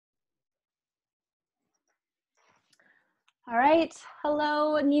All right.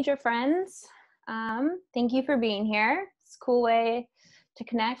 Hello, Nidra friends. Thank you for being here. It's a cool way to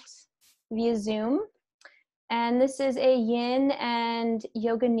connect via Zoom. And this is a Yin and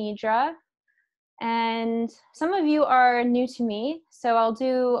Yoga Nidra. And some of you are new to me, so I'll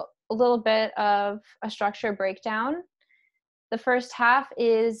do a little bit of a structure breakdown. The first half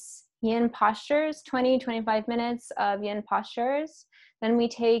is Yin postures, 20-25 minutes of Yin postures. Then we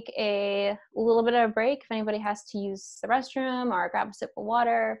take a little bit of a break if anybody has to use the restroom or grab a sip of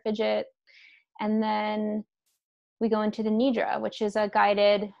water, fidget. And then we go into the Nidra, which is a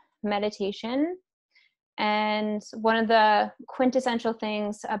guided meditation. And one of the quintessential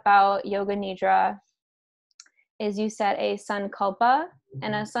things about Yoga Nidra is you set a sankalpa,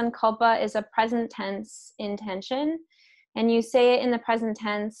 and a sankalpa is a present tense intention. And you say it in the present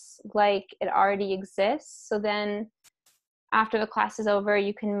tense like it already exists. So then after the class is over,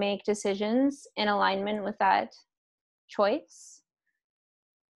 you can make decisions in alignment with that choice.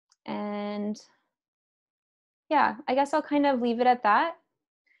 And yeah, I guess I'll kind of leave it at that.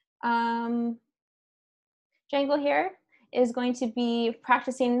 Jangle here is going to be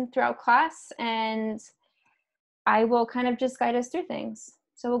practicing throughout class, and I will kind of just guide us through things.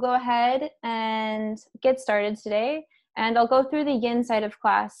 So we'll go ahead and get started today. And I'll go through the Yin side of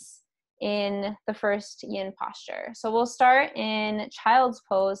class in the first Yin posture. So we'll start in child's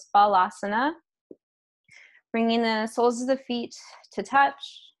pose, Balasana, bringing the soles of the feet to touch.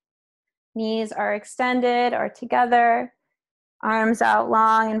 Knees are extended or together, arms out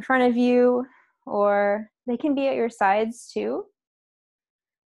long in front of you, or they can be at your sides too.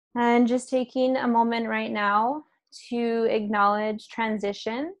 And just taking a moment right now to acknowledge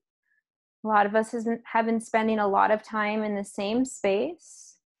transition. A lot of us have been spending a lot of time in the same space.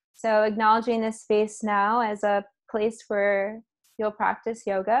 So acknowledging this space now as a place where you'll practice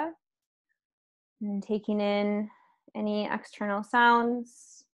yoga and taking in any external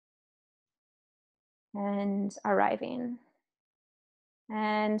sounds and arriving.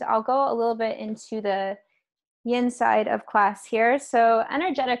 And I'll go a little bit into the Yin side of class here. So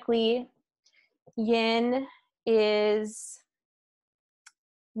energetically, Yin is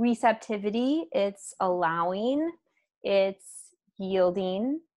receptivity, it's allowing, it's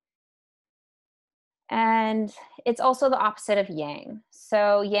yielding, and it's also the opposite of Yang.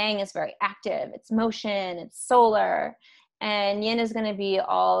 So Yang is very active, it's motion, it's solar, and Yin is going to be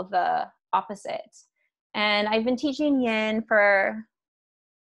all the opposite. And I've been teaching Yin for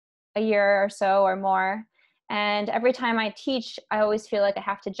a year or so or more, and every time I teach, I always feel like I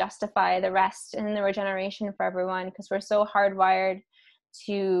have to justify the rest and the regeneration for everyone, because we're so hardwired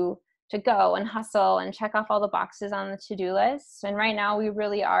to go and hustle and check off all the boxes on the to-do list. And right now we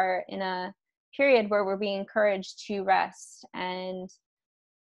really are in a period where we're being encouraged to rest and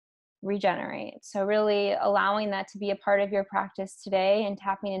regenerate. So really allowing that to be a part of your practice today and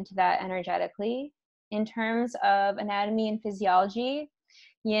tapping into that energetically. In terms of anatomy and physiology,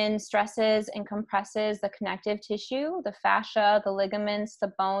 Yin stresses and compresses the connective tissue, the fascia, the ligaments,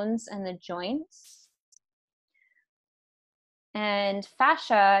 the bones, and the joints. And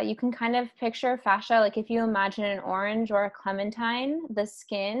fascia, you can kind of picture fascia like if you imagine an orange or a clementine, the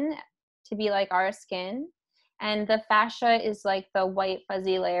skin to be like our skin, and the fascia is like the white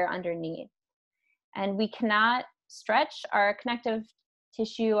fuzzy layer underneath. And we cannot stretch our connective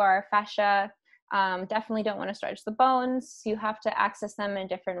tissue, our fascia. Definitely don't want to stretch the bones. You have to access them in a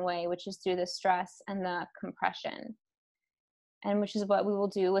different way, which is through the stress and the compression, and which is what we will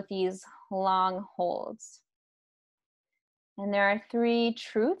do with these long holds. And there are three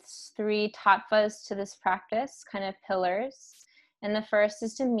truths, three tattvas to this practice, kind of pillars. And the first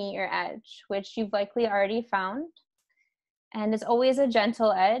is to meet your edge, which you've likely already found. And it's always a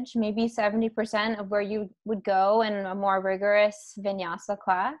gentle edge, maybe 70% of where you would go in a more rigorous vinyasa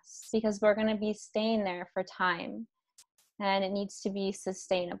class, because we're going to be staying there for time. And it needs to be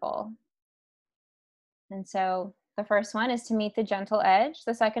sustainable. And so the first one is to meet the gentle edge.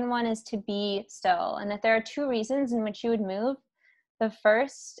 The second one is to be still. And if there are two reasons in which you would move, the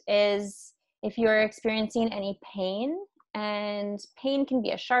first is if you're experiencing any pain, and pain can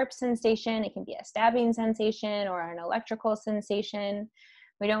be a sharp sensation, it can be a stabbing sensation or an electrical sensation.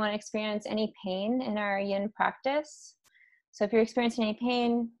 We don't want to experience any pain in our Yin practice. So if you're experiencing any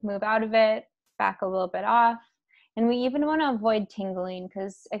pain, move out of it, back a little bit off. And we even want to avoid tingling,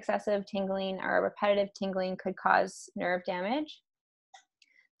 because excessive tingling or repetitive tingling could cause nerve damage.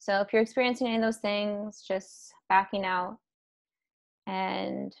 So if you're experiencing any of those things, just backing out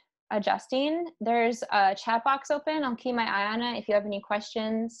and adjusting. There's a chat box open. I'll keep my eye on it. If you have any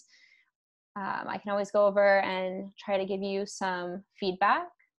questions, I can always go over and try to give you some feedback.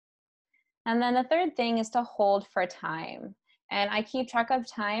 And then the third thing is to hold for time. And I keep track of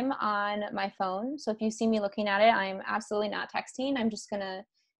time on my phone. So if you see me looking at it, I'm absolutely not texting. I'm just gonna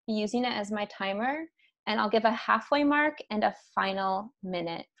be using it as my timer. And I'll give a halfway mark and a final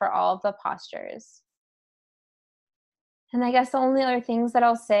minute for all of the postures. And I guess the only other things that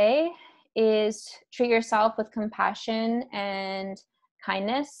I'll say is treat yourself with compassion and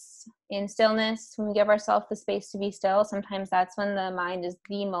kindness in stillness. When we give ourselves the space to be still, sometimes that's when the mind is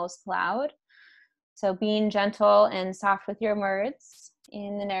the most loud. So being gentle and soft with your words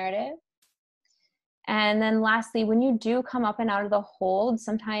in the narrative. And then lastly, when you do come up and out of the hold,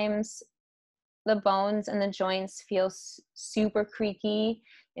 sometimes the bones and the joints feel super creaky.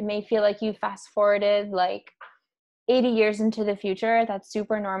 It may feel like you fast forwarded like 80 years into the future. That's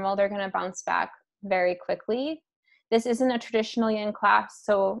super normal. They're going to bounce back very quickly. This isn't a traditional yin class,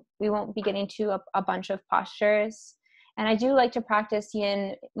 so we won't be getting to a bunch of postures. And I do like to practice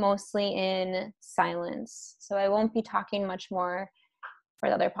yin mostly in silence. So I won't be talking much more for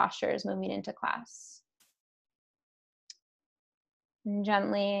the other postures moving into class. And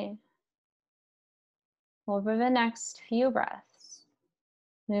gently over the next few breaths,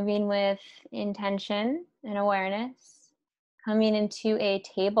 moving with intention and awareness, coming into a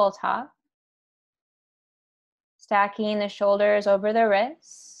tabletop, stacking the shoulders over the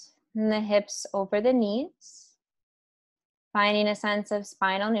wrists and the hips over the knees, finding a sense of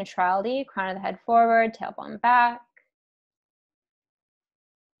spinal neutrality, crown of the head forward, tailbone back.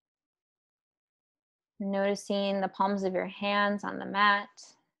 Noticing the palms of your hands on the mat,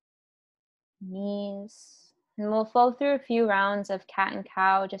 knees. And we'll flow through a few rounds of cat and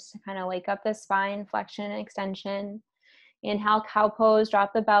cow just to kind of wake up the spine, flexion and extension. Inhale, cow pose,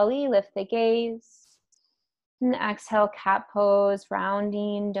 drop the belly, lift the gaze. And exhale, cat pose,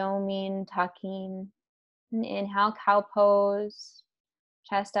 rounding, doming, tucking. And inhale, cow pose,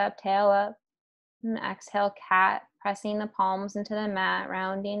 chest up, tail up. And exhale, cat, pressing the palms into the mat,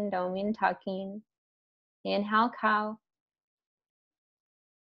 rounding, doming, tucking. Inhale, cow.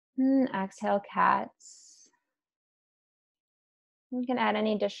 And exhale, cats. You can add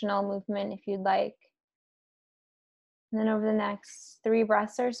any additional movement if you'd like. And then over the next 3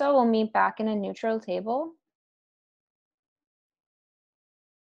 breaths or so, we'll meet back in a neutral table.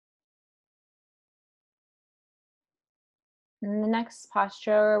 And the next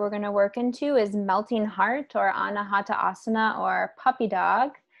posture we're going to work into is melting heart or anahata asana or puppy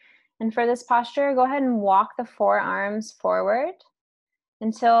dog. And for this posture, go ahead and walk the forearms forward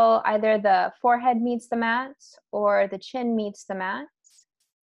until either the forehead meets the mat or the chin meets the mat.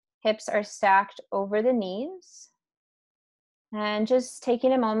 Hips are stacked over the knees. And just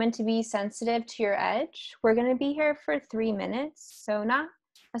taking a moment to be sensitive to your edge. We're going to be here for 3 minutes, so not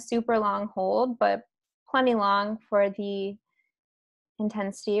a super long hold, but plenty long for the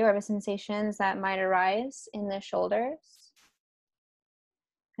intensity or the sensations that might arise in the shoulders.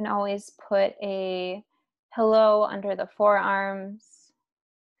 And always put a pillow under the forearms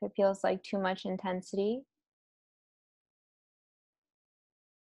if it feels like too much intensity.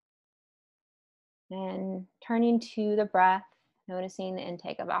 And turning to the breath, noticing the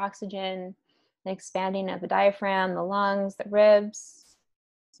intake of oxygen, the expanding of the diaphragm, the lungs, the ribs,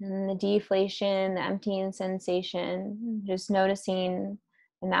 and the deflation, the emptying sensation, just noticing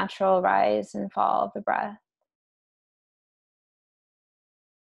the natural rise and fall of the breath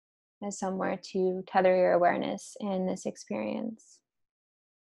as somewhere to tether your awareness in this experience.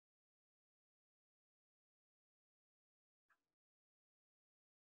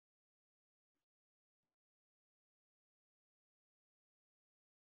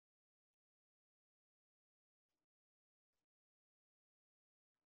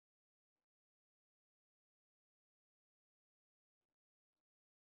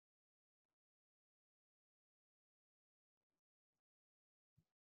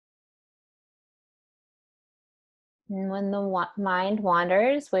 And when the mind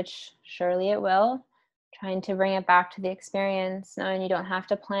wanders, which surely it will, trying to bring it back to the experience, knowing you don't have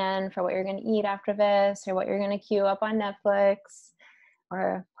to plan for what you're going to eat after this or what you're going to queue up on Netflix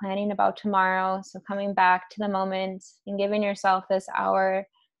or planning about tomorrow. So coming back to the moment and giving yourself this hour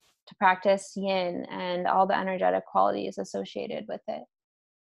to practice yin and all the energetic qualities associated with it.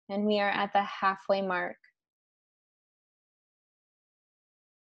 And we are at the halfway mark.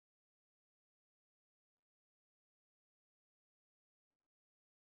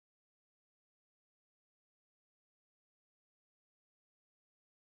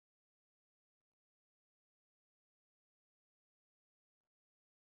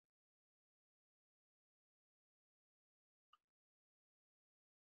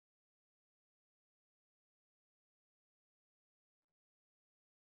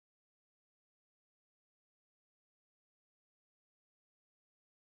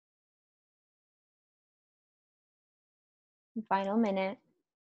 Final minute.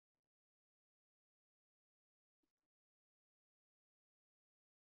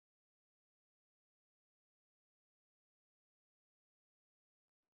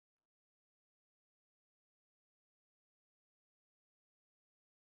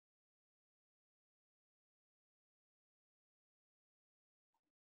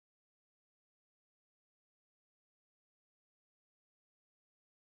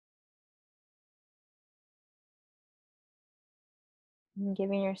 And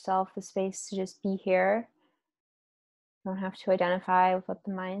giving yourself the space to just be here. Don't have to identify with what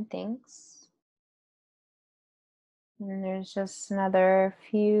the mind thinks. And there's just another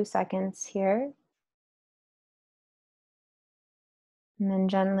few seconds here. And then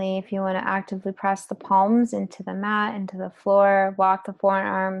gently, if you want to actively press the palms into the mat, into the floor, walk the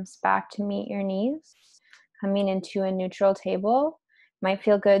forearms back to meet your knees, coming into a neutral table. Might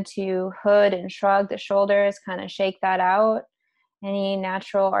feel good to hood and shrug the shoulders, kind of shake that out. Any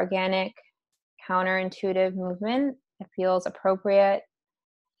natural, organic, counterintuitive movement that feels appropriate,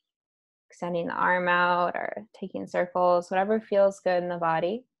 extending the arm out or taking circles, whatever feels good in the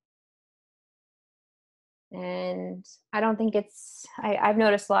body. And I don't think I've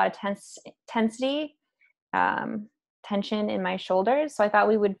noticed a lot of tensity, um, tension in my shoulders. So I thought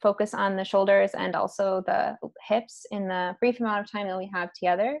we would focus on the shoulders and also the hips in the brief amount of time that we have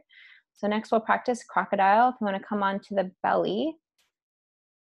together. So next we'll practice crocodile. If you want to come onto the belly,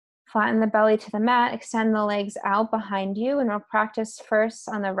 flatten the belly to the mat, extend the legs out behind you, and we'll practice first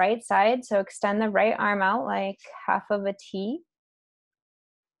on the right side. So extend the right arm out like half of a T.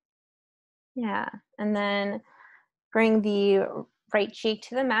 Yeah. And then bring the right cheek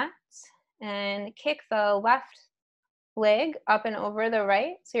to the mat and kick the left leg up and over the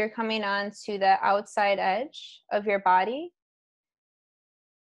right. So you're coming on to the outside edge of your body.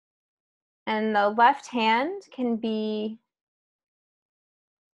 And the left hand can be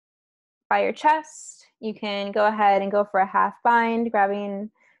by your chest. You can go ahead and go for a half bind,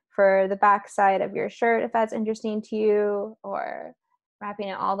 grabbing for the back side of your shirt if that's interesting to you, or wrapping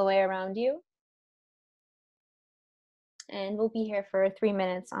it all the way around you. And we'll be here for 3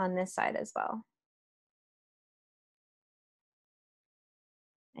 minutes on this side as well.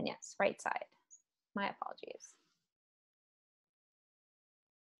 And yes, right side. My apologies.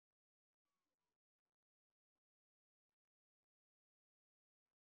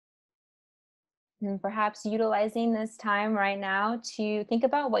 And perhaps utilizing this time right now to think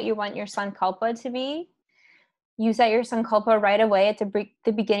about what you want your sankalpa to be. You set your sankalpa right away at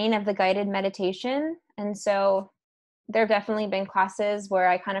the beginning of the guided meditation. And so there have definitely been classes where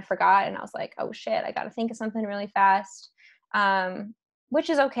I kind of forgot and I was like, oh shit, I got to think of something really fast,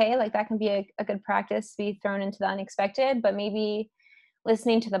 which is okay. Like that can be a good practice to be thrown into the unexpected, but maybe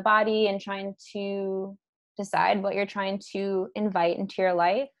listening to the body and trying to decide what you're trying to invite into your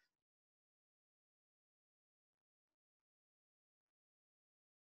life.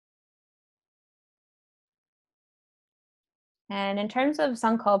 And in terms of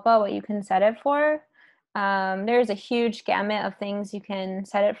Sankalpa, what you can set it for, there's a huge gamut of things you can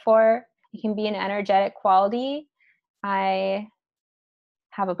set it for. It can be an energetic quality. I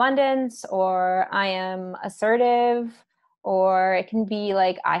have abundance, or I am assertive, or it can be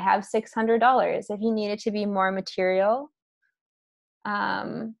like I have $600 if you need it to be more material.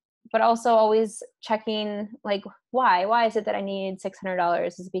 Um, but also always checking like why is it that I need $600?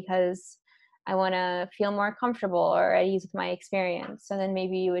 Is it because I want to feel more comfortable or at ease with my experience? So then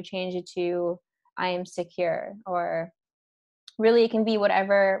maybe you would change it to I am secure, or really it can be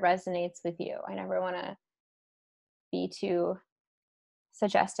whatever resonates with you. I never want to be too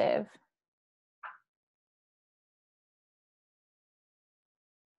suggestive.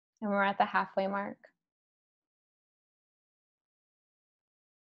 And we're at the halfway mark.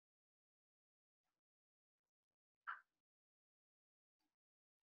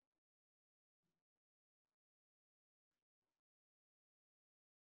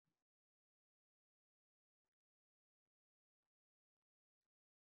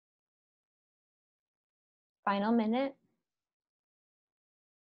 Final minute.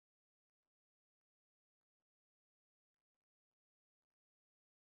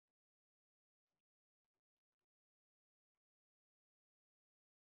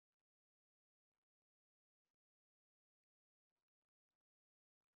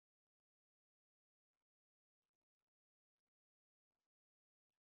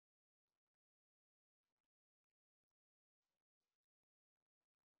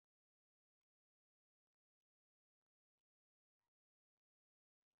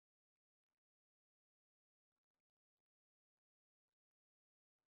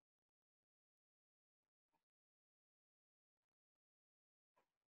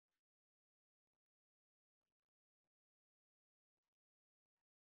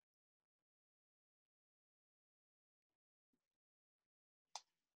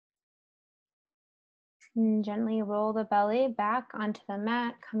 And gently roll the belly back onto the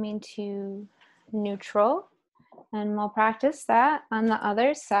mat, coming to neutral. And we'll practice that on the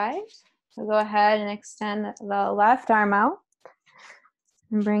other side. So go ahead and extend the left arm out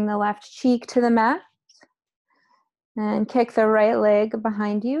and bring the left cheek to the mat. And kick the right leg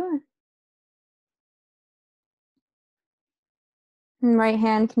behind you. And right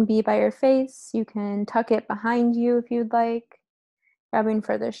hand can be by your face. You can tuck it behind you if you'd like, grabbing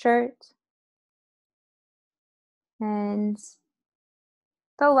for the shirt. And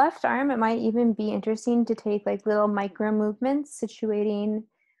the left arm, it might even be interesting to take like little micro movements, situating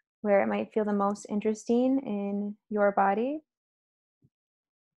where it might feel the most interesting in your body.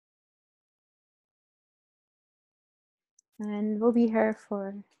 And we'll be here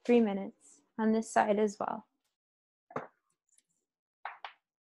for 3 minutes on this side as well.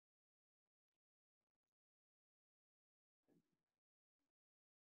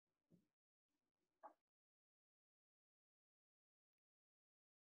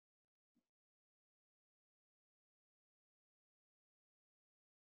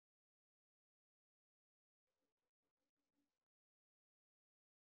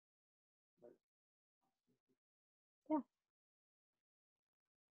 Yeah.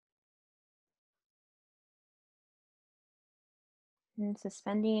 And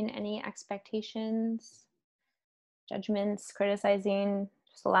suspending any expectations, judgments, criticizing,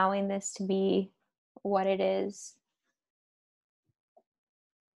 just allowing this to be what it is.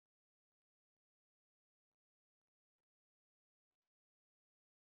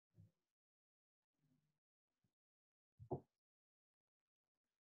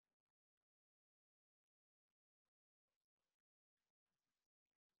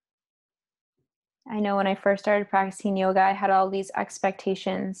 I know when I first started practicing yoga, I had all these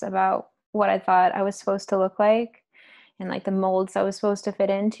expectations about what I thought I was supposed to look like and like the molds I was supposed to fit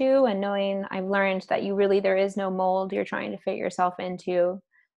into. And knowing I've learned that there is no mold you're trying to fit yourself into.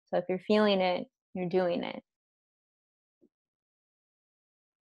 So if you're feeling it, you're doing it.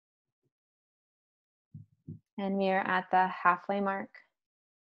 And we are at the halfway mark.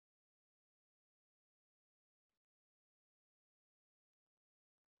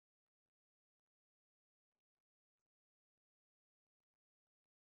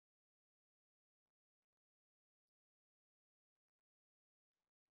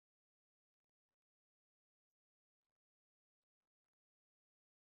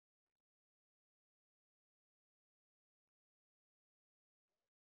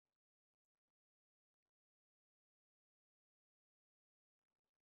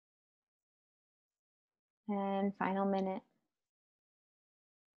 And final minute.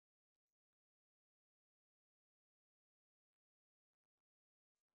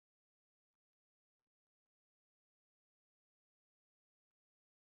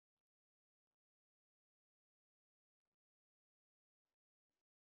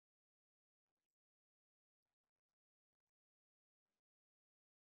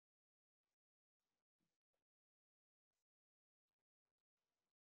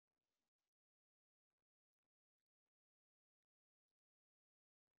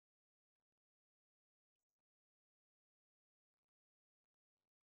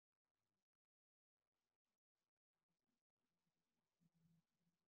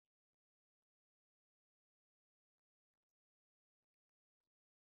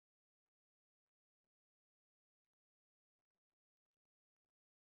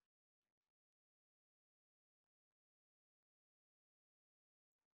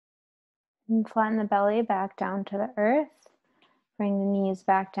 And flatten the belly back down to the earth. Bring the knees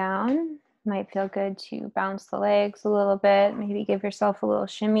back down. Might feel good to bounce the legs a little bit. Maybe give yourself a little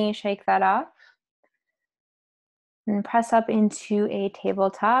shimmy, shake that off. And press up into a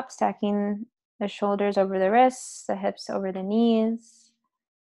tabletop, stacking the shoulders over the wrists, the hips over the knees.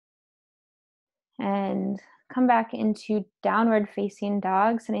 And come back into downward facing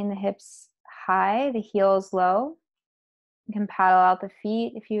dog, sending the hips high, the heels low. You can paddle out the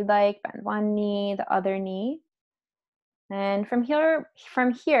feet if you'd like, bend one knee, the other knee. And from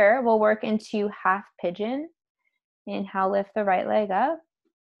here, we'll work into half pigeon. Inhale, lift the right leg up.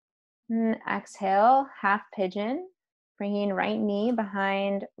 And exhale, half pigeon. Bringing right knee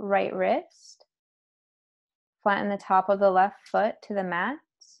behind right wrist. Flatten the top of the left foot to the mat.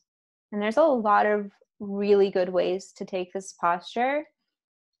 And there's a lot of really good ways to take this posture.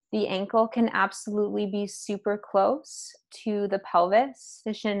 The ankle can absolutely be super close to the pelvis.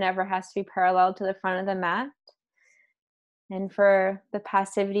 The shin never has to be parallel to the front of the mat. And for the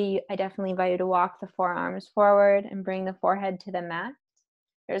passivity, I definitely invite you to walk the forearms forward and bring the forehead to the mat.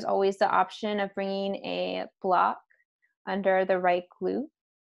 There's always the option of bringing a block under the right glute.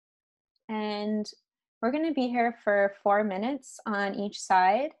 And We're going to be here for 4 minutes on each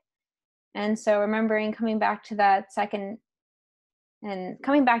side. And so remembering coming back to that second and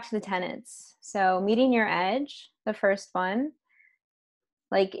coming back to the tenets. So meeting your edge, the first one.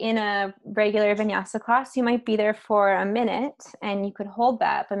 Like in a regular vinyasa class, you might be there for a minute and you could hold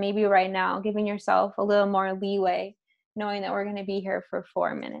that, but maybe right now, giving yourself a little more leeway, knowing that we're going to be here for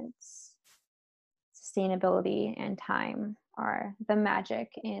 4 minutes. Sustainability and time are the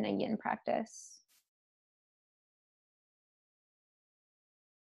magic in a yin practice.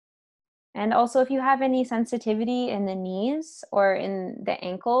 And also, if you have any sensitivity in the knees or in the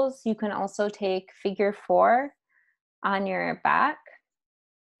ankles, you can also take figure 4 on your back.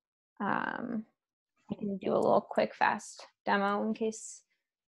 I can do a little quick, fast demo in case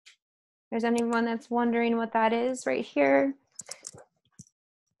there's anyone that's wondering what that is right here.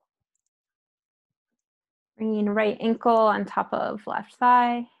 Bringing right ankle on top of left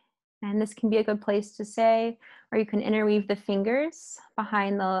thigh. And this can be a good place to say, or you can interweave the fingers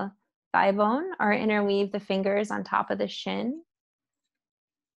behind the thigh bone, or interweave the fingers on top of the shin,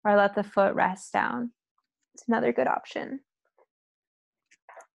 or let the foot rest down. It's another good option.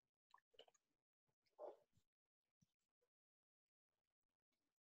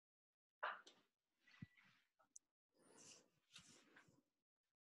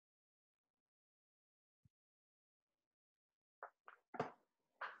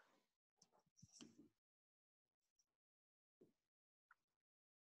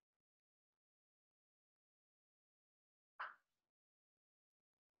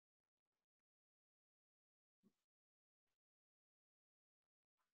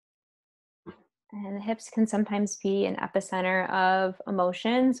 And the hips can sometimes be an epicenter of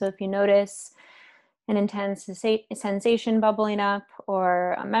emotion. So if you notice an intense sensation bubbling up,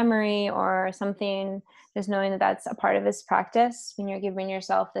 or a memory or something, just knowing that that's a part of this practice, when you're giving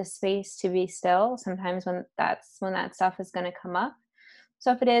yourself this space to be still, sometimes when that stuff is going to come up.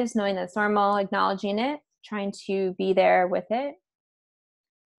 So if it is, knowing that's normal, acknowledging it, trying to be there with it.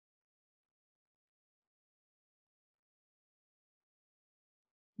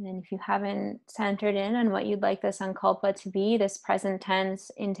 And then if you haven't centered in on what you'd like the sankalpa to be, this present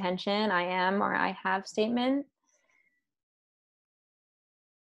tense intention, I am or I have statement,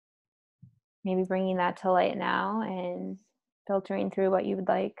 maybe bringing that to light now and filtering through what you would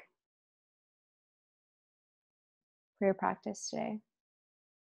like for your practice today.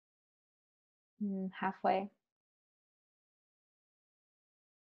 Halfway.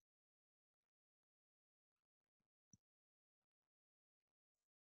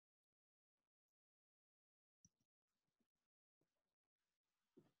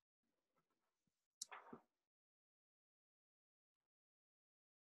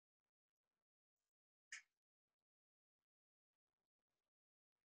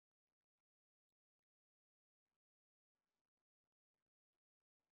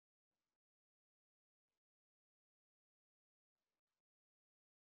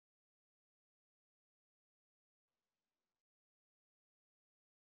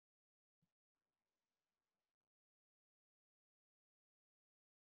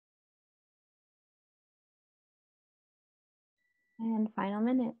 And final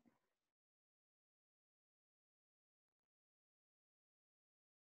minute.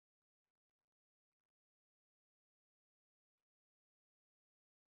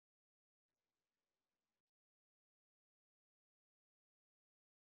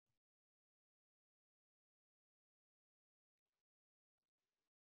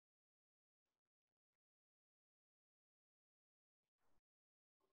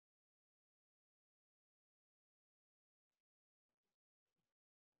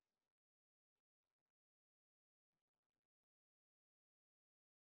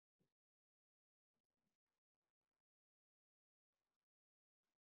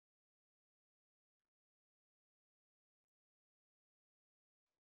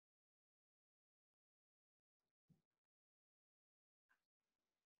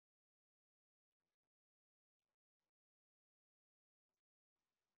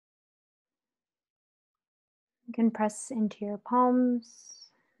 You can press into your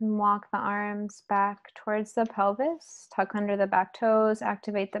palms and walk the arms back towards the pelvis, tuck under the back toes,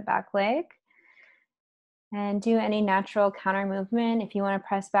 activate the back leg, and do any natural counter movement. If you want to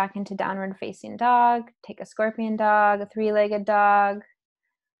press back into downward facing dog, take a scorpion dog, a 3-legged dog,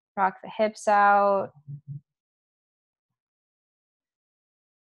 rock the hips out.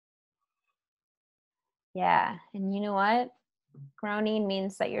 Yeah, and you know what? Groaning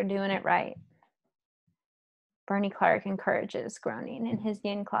means that you're doing it right. Bernie Clark encourages groaning in his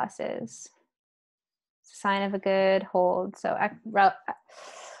yin classes. It's a sign of a good hold. So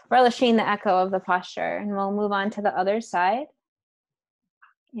relishing the echo of the posture. And we'll move on to the other side.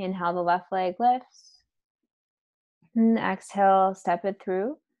 Inhale, the left leg lifts. And exhale, step it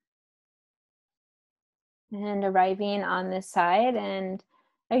through. And arriving on this side and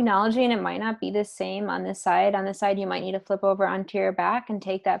acknowledging it might not be the same on this side. On this side, you might need to flip over onto your back and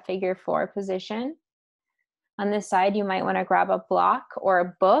take that figure 4 position. On this side, you might want to grab a block or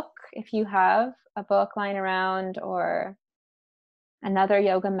a book if you have a book lying around, or another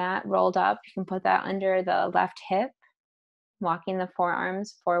yoga mat rolled up. You can put that under the left hip, walking the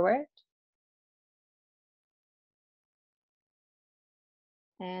forearms forward.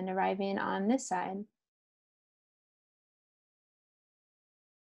 And arriving on this side.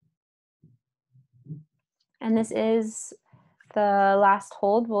 And this is the last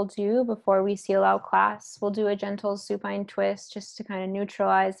hold we'll do before we seal out class. We'll do a gentle supine twist just to kind of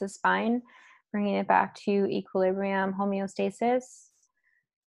neutralize the spine, bringing it back to equilibrium, homeostasis.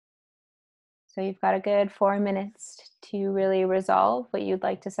 So you've got a good 4 minutes to really resolve what you'd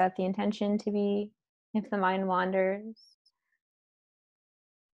like to set the intention to be if the mind wanders.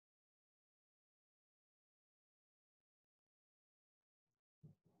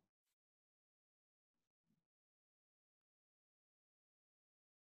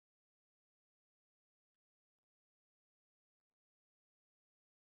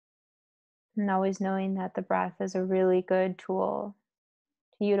 And always knowing that the breath is a really good tool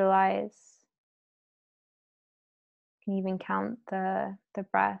to utilize. You can even count the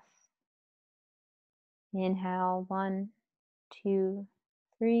breath. Inhale, 1, 2,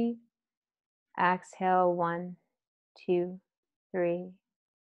 3. Exhale, 1, 2, 3.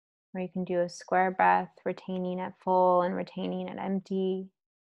 Or you can do a square breath, retaining at full and retaining at empty.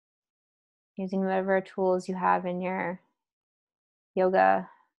 Using whatever tools you have in your yoga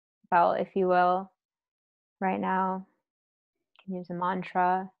belt, if you will, right now. You can use a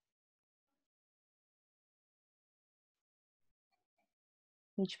mantra.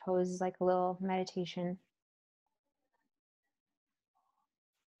 Each pose is like a little meditation.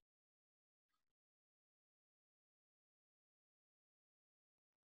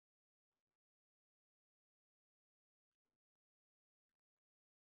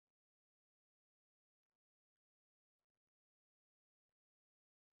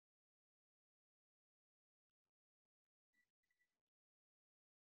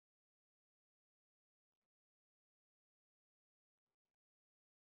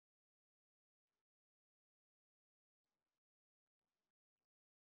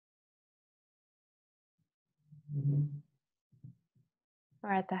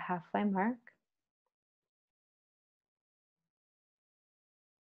 We're at the halfway mark.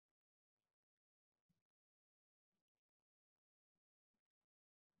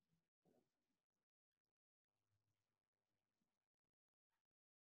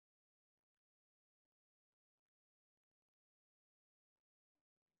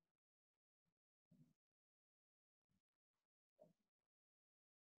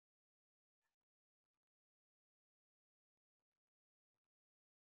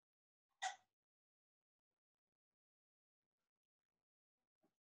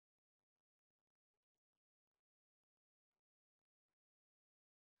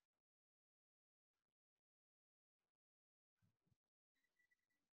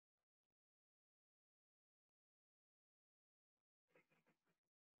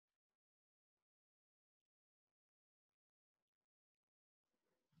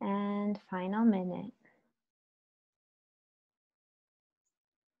 And final minute.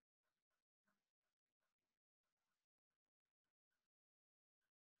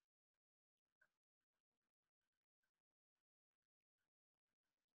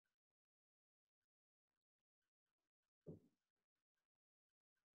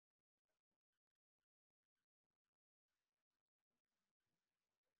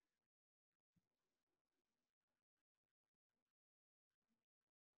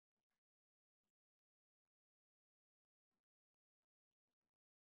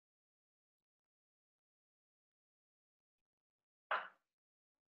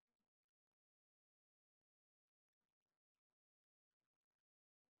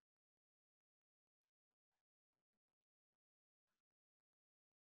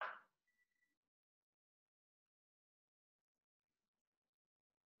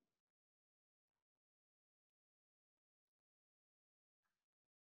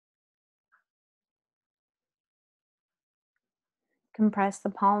 Compress the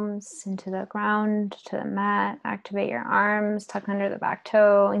palms into the ground, to the mat. Activate your arms, tuck under the back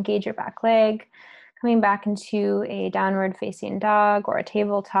toe, engage your back leg. Coming back into a downward facing dog or a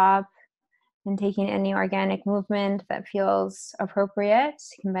tabletop. And taking any organic movement that feels appropriate.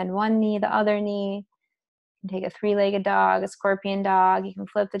 You can bend one knee, the other knee. You can take a three-legged dog, a scorpion dog. You can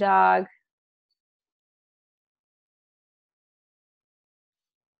flip the dog.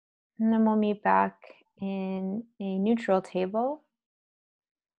 And then we'll meet back in a neutral table.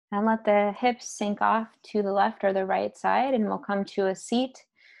 And let the hips sink off to the left or the right side. And we'll come to a seat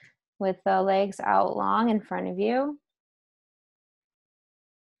with the legs out long in front of you.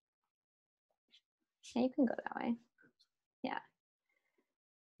 And you can go that way. Yeah.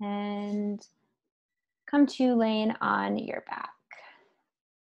 And come to laying on your back.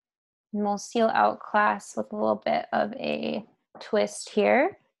 And we'll seal out class with a little bit of a twist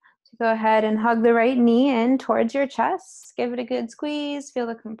here. So go ahead and hug the right knee in towards your chest. Give it a good squeeze. Feel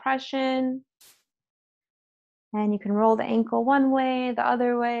the compression. And you can roll the ankle one way, the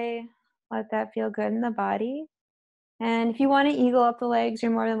other way. Let that feel good in the body. And if you want to eagle up the legs,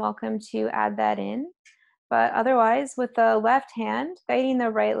 you're more than welcome to add that in. But otherwise, with the left hand, guiding the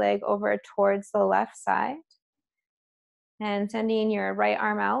right leg over towards the left side. And sending your right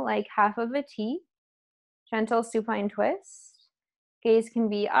arm out like half of a T. Gentle supine twist. Gaze can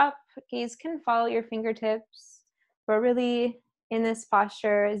be up, gaze can follow your fingertips, but really in this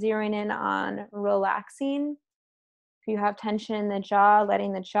posture, zeroing in on relaxing. If you have tension in the jaw,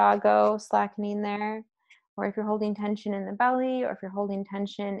 letting the jaw go, slackening there. Or if you're holding tension in the belly, or if you're holding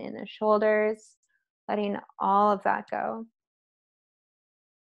tension in the shoulders, letting all of that go.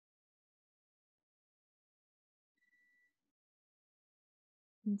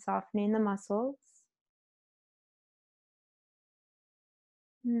 And softening the muscles.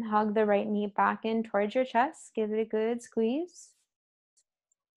 And hug the right knee back in towards your chest. Give it a good squeeze.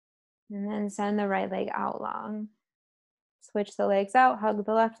 And then send the right leg out long. Switch the legs out, hug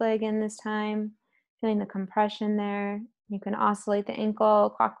the left leg in this time. Feeling the compression there. You can oscillate the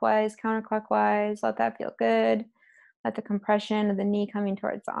ankle clockwise, counterclockwise. Let that feel good. Let the compression of the knee coming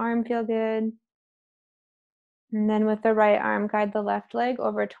towards the arm feel good. And then with the right arm, guide the left leg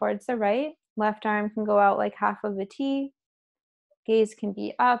over towards the right. Left arm can go out like half of a T. Gaze can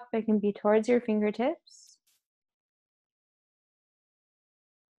be up, it can be towards your fingertips.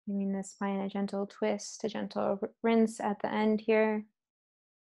 Giving the spine a gentle twist, a gentle rinse at the end here.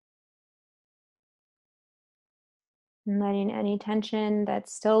 And letting any tension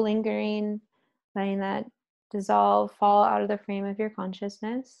that's still lingering, letting that dissolve, fall out of the frame of your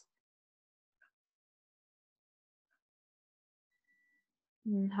consciousness.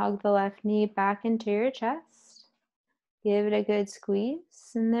 And hug the left knee back into your chest. Give it a good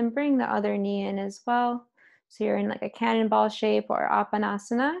squeeze, and then bring the other knee in as well. So you're in like a cannonball shape or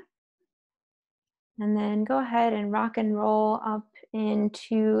Apanasana. And then go ahead and rock and roll up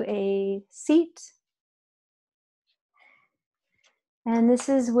into a seat. And this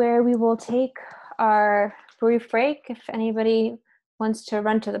is where we will take our brief break. If anybody wants to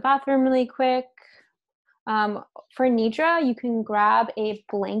run to the bathroom really quick. For Nidra, you can grab a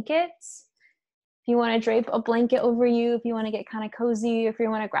blanket. If you want to drape a blanket over you, if you want to get kind of cozy, if you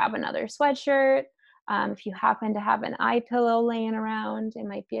want to grab another sweatshirt, if you happen to have an eye pillow laying around, it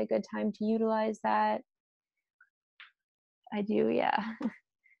might be a good time to utilize that. I do, yeah.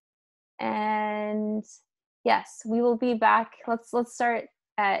 And yes, we will be back. Let's start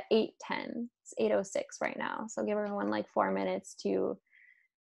at 8:10. It's 8:06 right now. So give everyone like 4 minutes to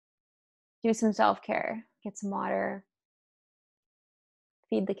do some self-care, get some water,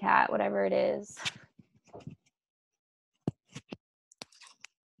 feed the cat, whatever it is.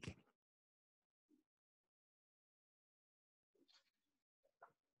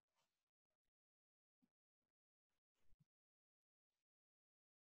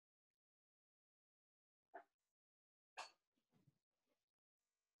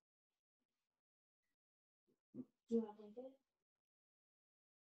 You want a blanket?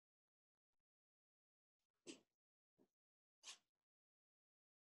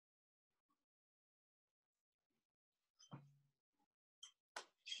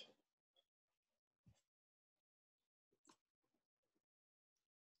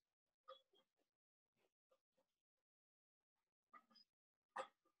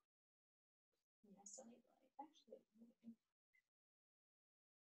 I still need the light.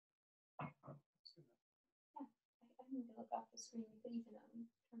 Actually, yeah, I need to look off the screen. You could even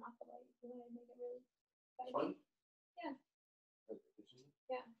turn off the light if you want to make it really spiky. Yeah.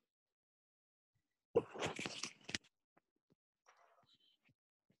 Yeah.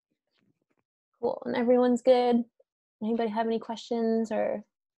 Cool. And everyone's good. Anybody have any questions or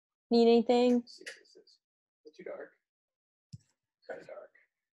need anything? It's too dark. Kind of dark.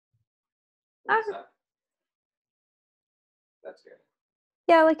 Ah. That's good.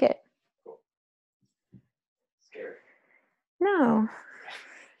 Yeah, I like it. Cool. No.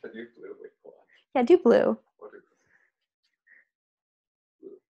 Can you blue? Wait, hold on. Yeah, do blue. What is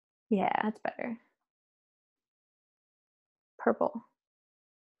blue? Yeah, that's better. Purple.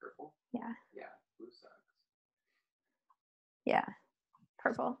 Purple? Yeah. Yeah, blue sucks. Yeah.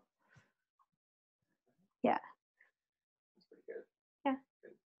 Purple. Yeah. That's pretty good. Yeah.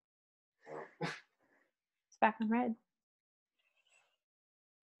 Good. Well, It's back on red.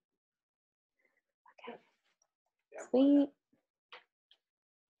 Okay. yeah, Sweet.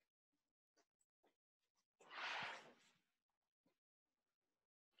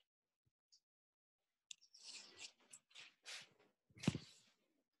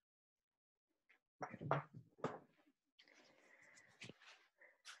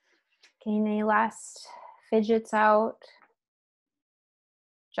 Getting any last fidgets out.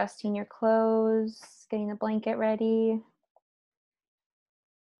 Adjusting your clothes. Getting the blanket ready.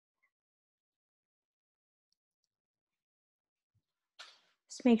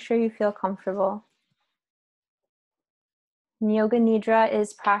 Just make sure you feel comfortable. Yoga Nidra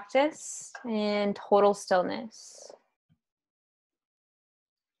is practice in total stillness.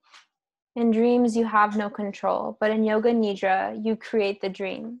 In dreams, you have no control, but in Yoga Nidra, you create the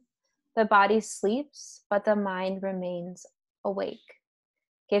dream. The body sleeps, but the mind remains awake.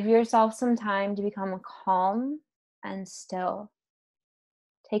 Give yourself some time to become calm and still.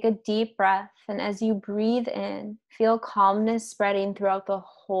 Take a deep breath, and as you breathe in, feel calmness spreading throughout the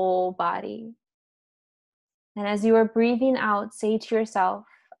whole body. And as you are breathing out, say to yourself,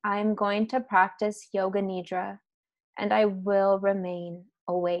 I'm going to practice Yoga Nidra, and I will remain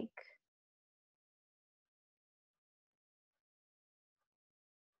awake.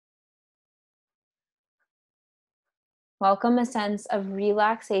 Welcome a sense of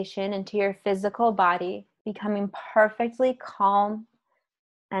relaxation into your physical body, becoming perfectly calm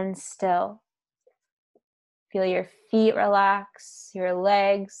and still. Feel your feet relax, your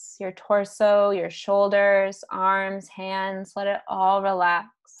legs, your torso, your shoulders, arms, hands. Let it all relax.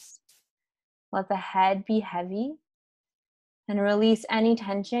 Let the head be heavy and release any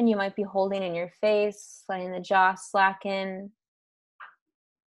tension you might be holding in your face, letting the jaw slacken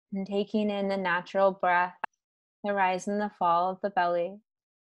and taking in the natural breath, the rise and the fall of the belly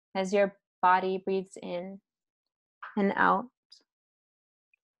as your body breathes in and out.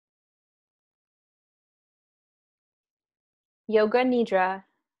 Yoga Nidra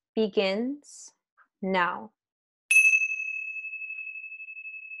begins now.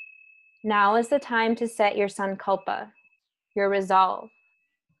 Now is the time to set your sankalpa, your resolve.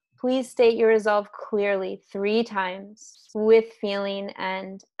 Please state your resolve clearly 3 times with feeling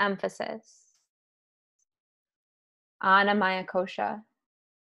and emphasis. Anamaya kosha.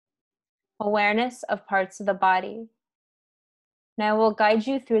 Awareness of parts of the body. Now I will guide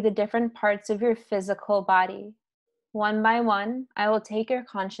you through the different parts of your physical body. One by one, I will take your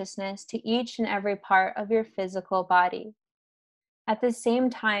consciousness to each and every part of your physical body. At the same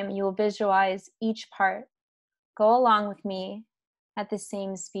time, you will visualize each part. Go along with me at the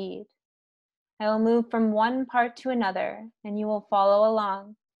same speed. I will move from one part to another, and you will follow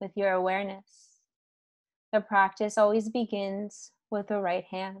along with your awareness. The practice always begins with the right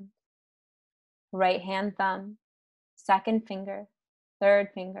hand. Right hand thumb, second finger, third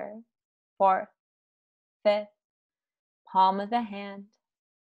finger, fourth, fifth, palm of the hand,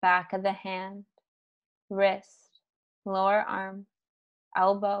 back of the hand, wrist, lower arm,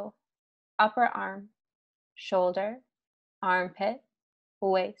 elbow, upper arm, shoulder, armpit,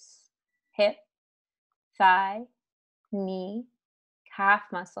 waist, hip, thigh, knee, calf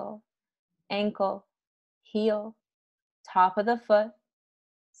muscle, ankle, heel, top of the foot,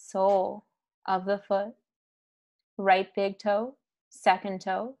 sole of the foot, right big toe, second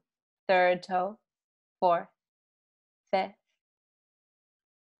toe, third toe, fourth, fifth.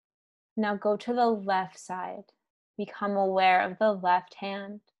 Now go to the left side. Become aware of the left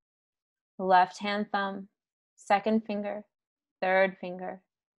hand thumb, second finger, third finger,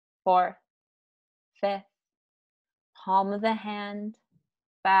 fourth, fifth, palm of the hand,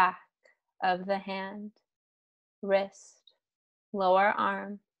 back of the hand, wrist, lower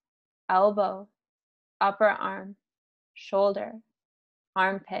arm, elbow, upper arm, shoulder,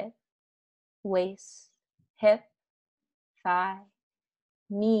 armpit, waist, hip, thigh,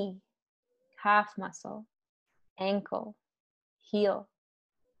 knee, calf muscle, ankle, heel,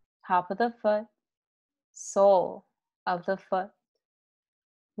 top of the foot, sole of the foot,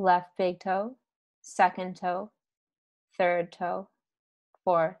 left big toe, second toe, third toe,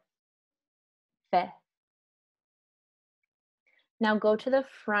 fourth, fifth. Now go to the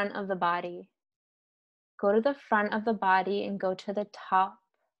front of the body. Go to the front of the body and go to the top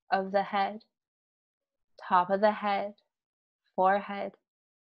of the head. Top of the head, forehead,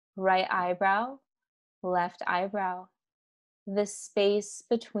 right eyebrow, left eyebrow, the space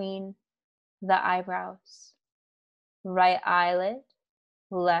between the eyebrows, right eyelid,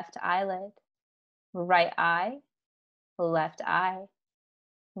 left eyelid, right eye, left eye,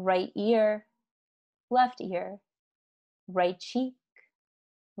 right ear, left ear, right cheek,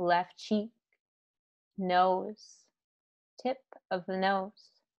 left cheek, nose, tip of the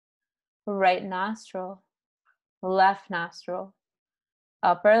nose, right nostril, left nostril,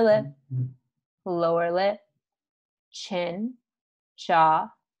 upper lip, lower lip, chin, jaw,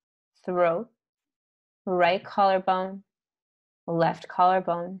 throat, right collarbone, left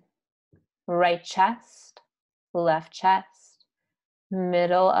collarbone, right chest, left chest,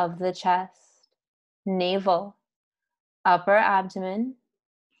 middle of the chest, navel, upper abdomen,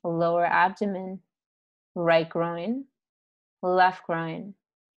 lower abdomen, right groin, left groin,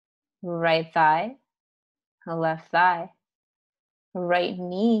 right thigh, left thigh, right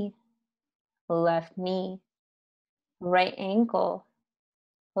knee, left knee, right ankle,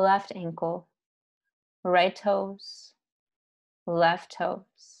 left ankle, right toes, left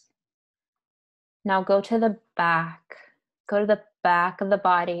toes. Now go to the back. Go to the back of the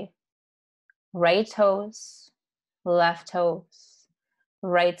body. Right toes, left toes,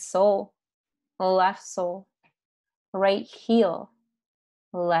 right sole, left sole, right heel,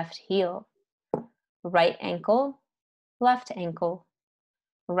 left heel, right ankle, left ankle,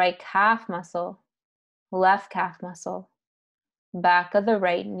 right calf muscle, left calf muscle, back of the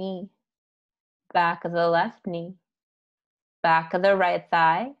right knee, back of the left knee, back of the right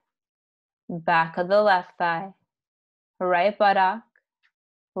thigh, back of the left thigh, right buttock,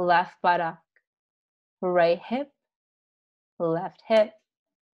 left buttock, right hip, left hip,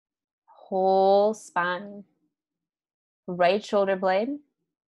 whole spine, right shoulder blade,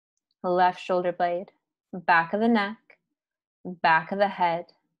 left shoulder blade, back of the neck, back of the head,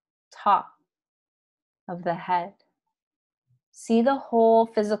 top of the head. See the whole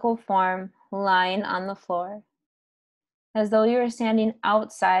physical form lying on the floor, as though you are standing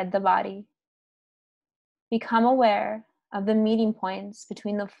outside the body. Become aware of the meeting points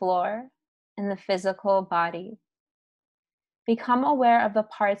between the floor and the physical body. Become aware of the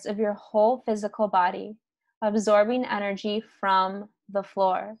parts of your whole physical body absorbing energy from the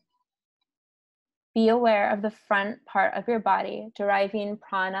floor. Be aware of the front part of your body deriving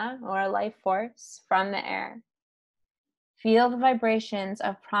prana or life force from the air. Feel the vibrations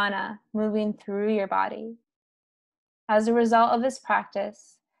of prana moving through your body. As a result of this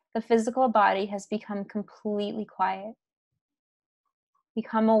practice, the physical body has become completely quiet.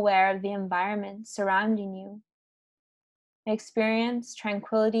 Become aware of the environment surrounding you. Experience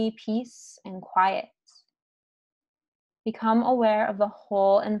tranquility, peace, and quiet. Become aware of the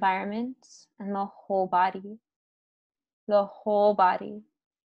whole environment and the whole body. The whole body.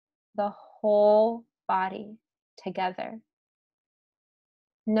 The whole body together.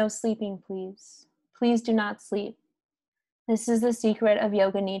 No sleeping, please. Please do not sleep. This is the secret of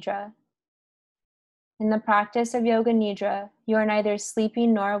Yoga Nidra. In the practice of Yoga Nidra, you are neither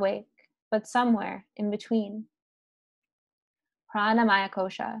sleeping nor awake, but somewhere in between. Pranamaya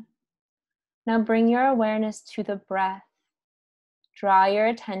Kosha. Now bring your awareness to the breath. Draw your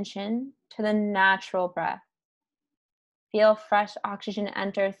attention to the natural breath. Feel fresh oxygen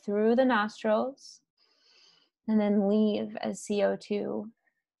enter through the nostrils and then leave as CO2.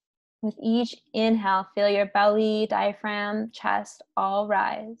 With each inhale, feel your belly, diaphragm, chest all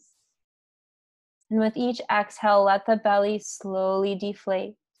rise. And with each exhale, let the belly slowly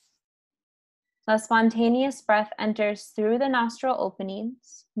deflate. The spontaneous breath enters through the nostril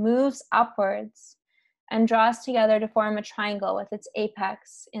openings, moves upwards, and draws together to form a triangle with its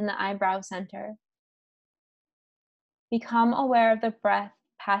apex in the eyebrow center. Become aware of the breath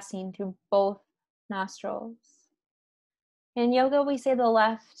passing through both nostrils. In yoga, we say the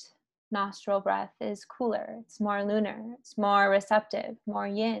left nostril breath is cooler, it's more lunar, it's more receptive, more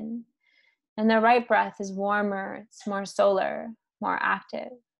yin. And the right breath is warmer, it's more solar, more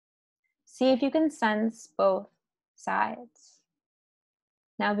active. See if you can sense both sides.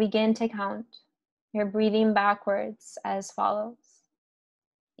 Now begin to count. You're breathing backwards as follows.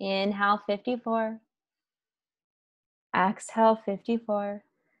 Inhale 54. Exhale 54.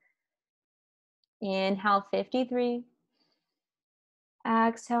 Inhale 53.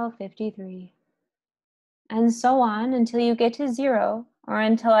 Exhale 53. And so on until you get to 0 or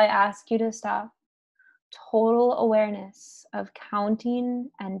until I ask you to stop. Total awareness of counting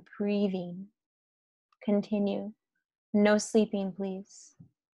and breathing. Continue. No sleeping, please.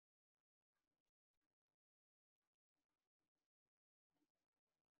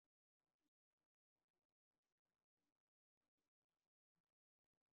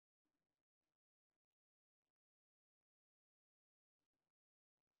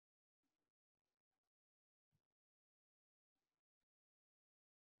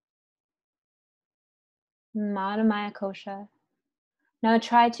 Madhumaya Kosha. Now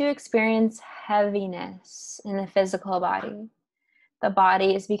try to experience heaviness in the physical body. The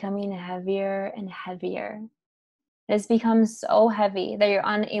body is becoming heavier and heavier. It has become so heavy that you're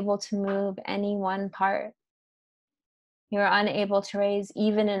unable to move any one part. You're unable to raise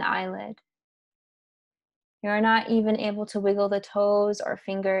even an eyelid. You're not even able to wiggle the toes or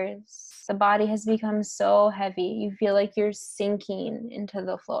fingers. The body has become so heavy, you feel like you're sinking into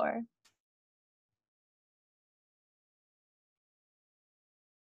the floor.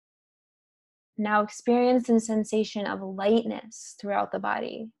 Now experience the sensation of lightness throughout the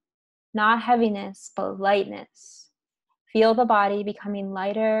body. Not heaviness, but lightness. Feel the body becoming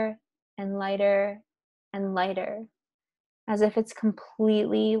lighter and lighter and lighter, as if it's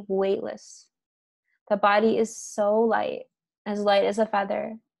completely weightless. The body is so light as a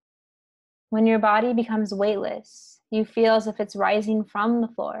feather. When your body becomes weightless, you feel as if it's rising from the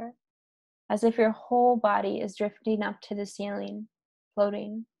floor, as if your whole body is drifting up to the ceiling,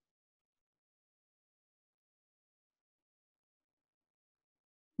 floating.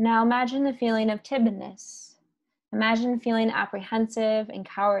 Now imagine the feeling of timidness. Imagine feeling apprehensive and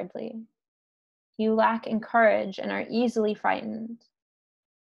cowardly. You lack in courage and are easily frightened.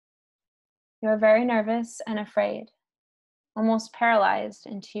 You are very nervous and afraid, almost paralyzed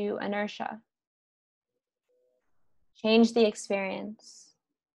into inertia. Change the experience.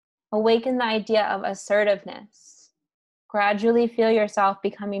 Awaken the idea of assertiveness. Gradually feel yourself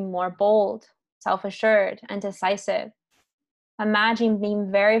becoming more bold, self-assured, and decisive. Imagine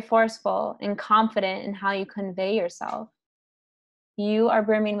being very forceful and confident in how you convey yourself. You are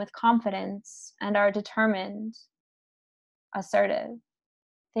brimming with confidence and are determined, assertive.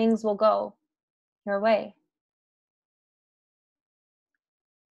 Things will go your way.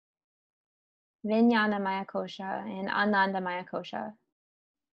 Vijnanamaya Kosha and Anandamaya Kosha.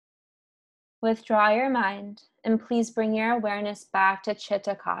 Withdraw your mind and please bring your awareness back to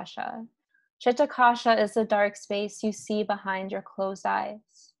Chitta Kasha. Chitta Kasha is the dark space you see behind your closed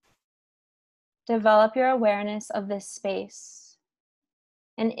eyes. Develop your awareness of this space,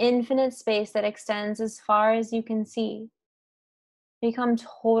 an infinite space that extends as far as you can see. Become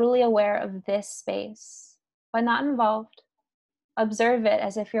totally aware of this space, but not involved. Observe it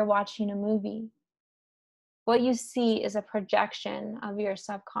as if you're watching a movie. What you see is a projection of your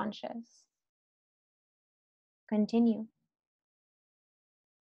subconscious. Continue.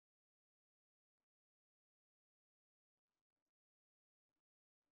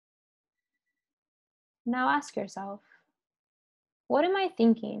 Now ask yourself, what am I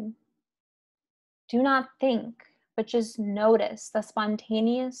thinking? Do not think, but just notice the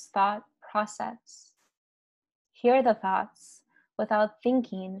spontaneous thought process. Hear the thoughts without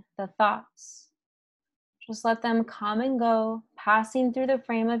thinking the thoughts. Just let them come and go, passing through the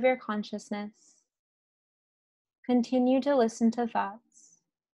frame of your consciousness. Continue to listen to thoughts.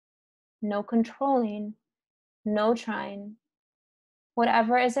 No controlling, no trying.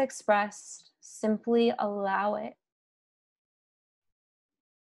 Whatever is expressed, simply allow it.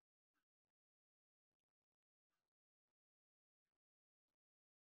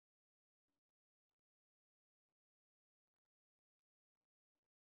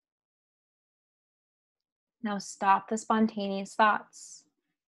 Now stop the spontaneous thoughts.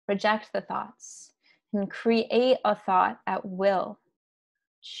 Reject the thoughts and create a thought at will.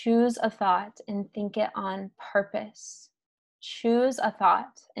 Choose a thought and think it on purpose. Choose a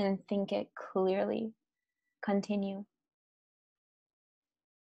thought and think it clearly. Continue.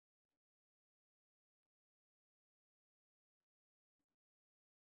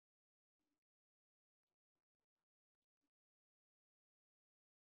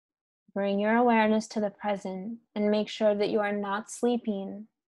 Bring your awareness to the present and make sure that you are not sleeping.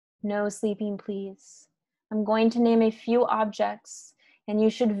 No sleeping, please. I'm going to name a few objects and you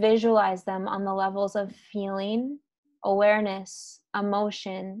should visualize them on the levels of feeling, awareness,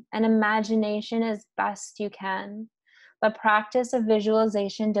 emotion, and imagination as best you can. The practice of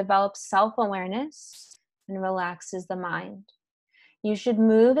visualization develops self-awareness and relaxes the mind. You should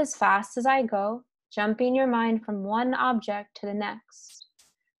move as fast as I go, jumping your mind from one object to the next.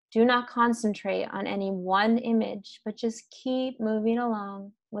 Do not concentrate on any one image, but just keep moving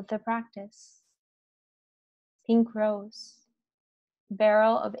along with the practice. Pink rose,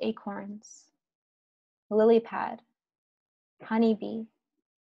 barrel of acorns, lily pad, honeybee,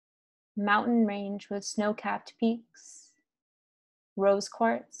 mountain range with snow-capped peaks, rose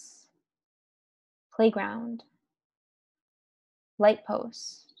quartz, playground, light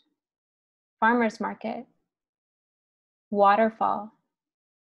post, farmer's market, waterfall,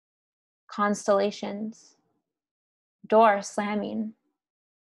 constellations, door slamming,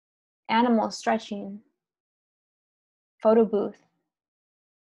 animal stretching, photo booth,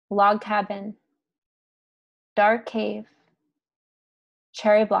 log cabin, dark cave,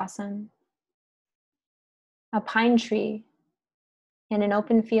 cherry blossom, a pine tree in an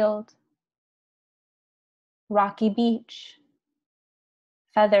open field, rocky beach,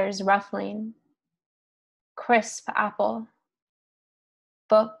 feathers ruffling, crisp apple,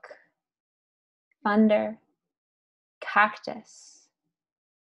 book, thunder, cactus,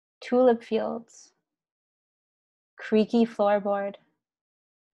 tulip fields, creaky floorboard,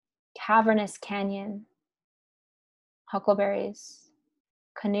 cavernous canyon, huckleberries,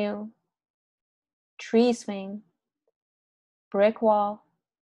 canoe, tree swing, brick wall,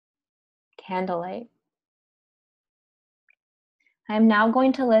 candlelight. I am now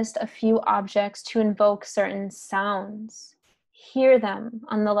going to list a few objects to invoke certain sounds. Hear them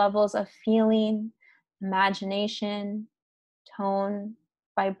on the levels of feeling, imagination, tone,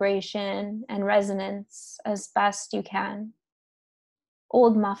 vibration, and resonance as best you can.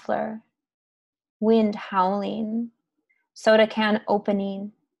 Old muffler, wind howling, soda can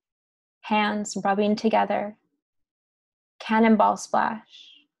opening, hands rubbing together, cannonball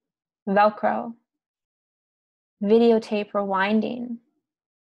splash, Velcro, videotape rewinding,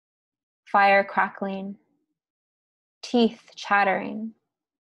 fire crackling, teeth chattering,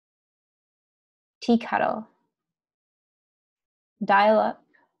 tea kettle, dial up,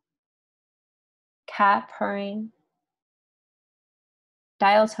 cat purring,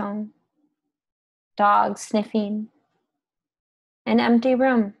 dial tone, dog sniffing, an empty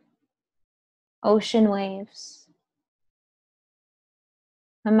room, ocean waves.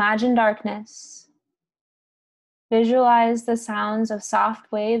 Imagine darkness. Visualize the sounds of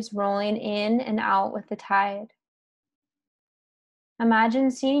soft waves rolling in and out with the tide. Imagine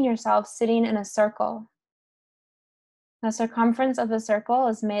seeing yourself sitting in a circle. The circumference of the circle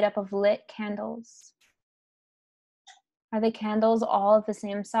is made up of lit candles. Are the candles all of the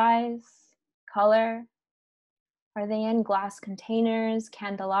same size, color? Are they in glass containers,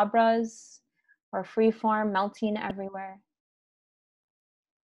 candelabras, or freeform melting everywhere?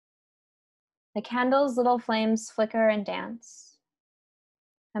 The candles' little flames flicker and dance.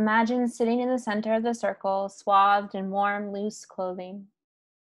 Imagine sitting in the center of the circle, swathed in warm, loose clothing.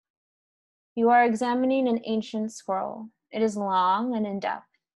 You are examining an ancient scroll. It is long and in depth.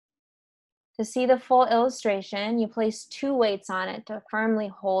 To see the full illustration, you place 2 weights on it to firmly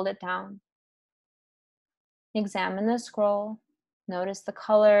hold it down. Examine the scroll. Notice the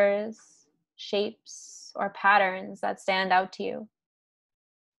colors, shapes, or patterns that stand out to you.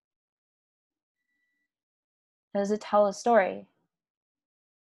 Does it tell a story?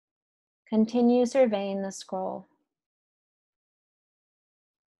 Continue surveying the scroll.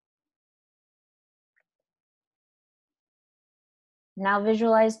 Now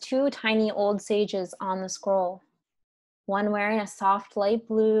visualize 2 tiny old sages on the scroll, one wearing a soft light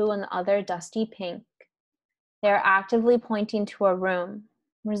blue and the other dusty pink. They are actively pointing to a room,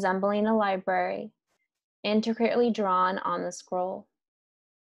 resembling a library, intricately drawn on the scroll.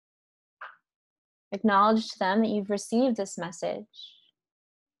 Acknowledge to them that you've received this message.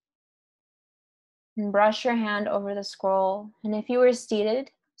 And brush your hand over the scroll. And if you were seated,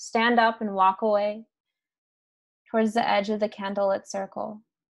 stand up and walk away towards the edge of the candlelit circle.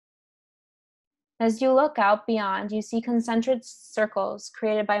 As you look out beyond, you see concentric circles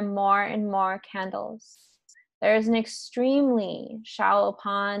created by more and more candles. There is an extremely shallow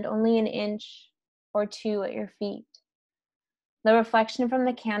pond, only an inch or 2 at your feet. The reflection from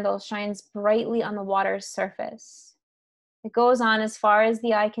the candle shines brightly on the water's surface. It goes on as far as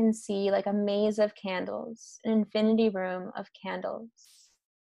the eye can see, like a maze of candles, an infinity room of candles.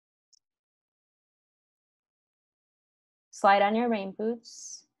 Slide on your rain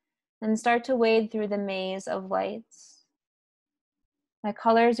boots and start to wade through the maze of lights. The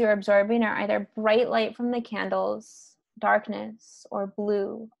colors you're absorbing are either bright light from the candles, darkness, or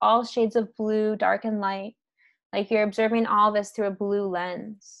blue, all shades of blue, dark and light, like you're observing all this through a blue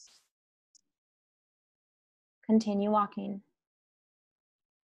lens. Continue walking.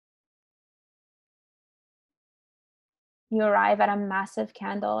 You arrive at a massive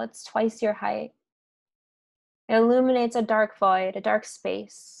candle. It's twice your height. It illuminates a dark void, a dark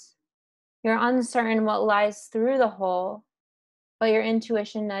space. You're uncertain what lies through the hole, but your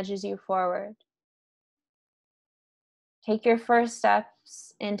intuition nudges you forward. Take your first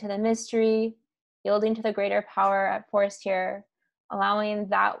steps into the mystery, yielding to the greater power at force here, allowing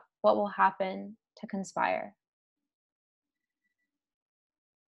that what will happen to conspire.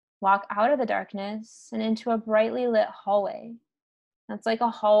 Walk out of the darkness and into a brightly lit hallway. That's like a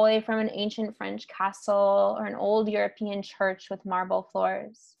hallway from an ancient French castle or an old European church with marble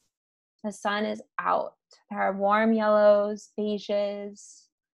floors. The sun is out. There are warm yellows, beiges.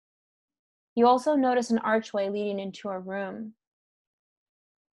 You also notice an archway leading into a room.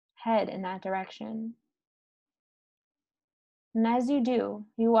 Head in that direction. And as you do,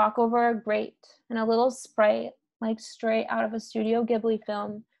 you walk over a grate, and a little sprite, like straight out of a Studio Ghibli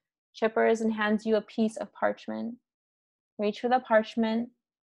film, chippers and hands you a piece of parchment. Reach for the parchment,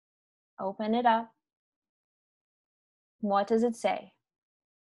 open it up. What does it say?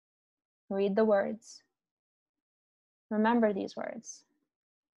 Read the words. Remember these words.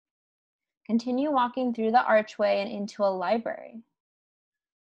 Continue walking through the archway and into a library.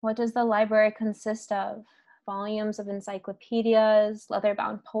 What does the library consist of? Volumes of encyclopedias,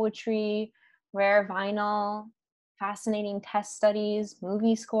 leather-bound poetry, rare vinyl, fascinating test studies,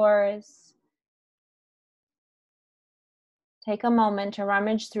 movie scores. Take a moment to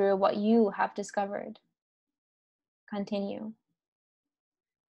rummage through what you have discovered. Continue.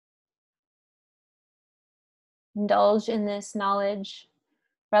 Indulge in this knowledge.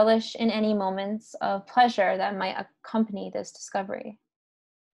 Relish in any moments of pleasure that might accompany this discovery.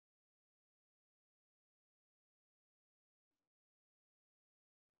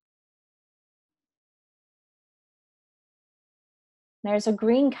 There's a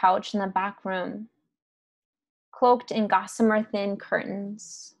green couch in the back room, cloaked in gossamer thin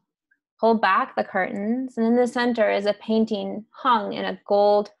curtains. Pull back the curtains, and in the center is a painting hung in a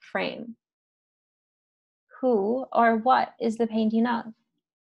gold frame. Who or what is the painting of?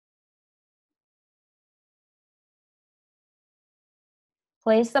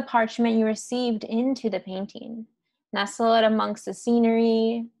 Place the parchment you received into the painting. Nestle it amongst the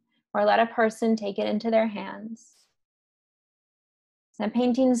scenery, or let a person take it into their hands. The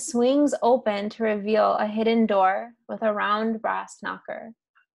painting swings open to reveal a hidden door with a round brass knocker.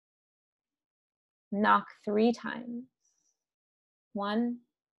 Knock 3 times. 1,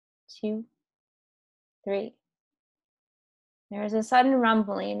 2, 3. There is a sudden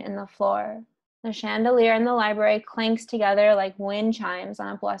rumbling in the floor. The chandelier in the library clanks together like wind chimes on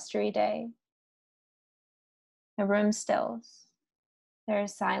a blustery day. The room stills. There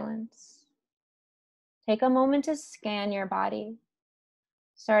is silence. Take a moment to scan your body,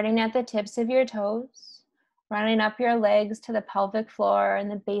 starting at the tips of your toes, running up your legs to the pelvic floor and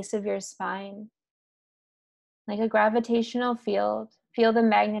the base of your spine. Like a gravitational field, feel the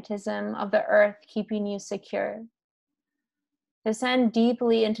magnetism of the earth keeping you secure. Descend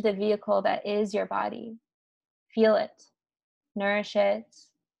deeply into the vehicle that is your body. Feel it, nourish it,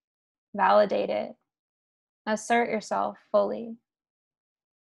 validate it, assert yourself fully.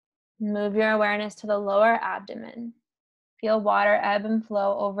 Move your awareness to the lower abdomen. Feel water ebb and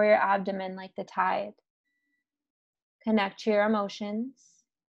flow over your abdomen like the tide. Connect to your emotions.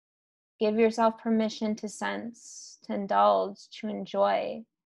 Give yourself permission to sense, to indulge, to enjoy,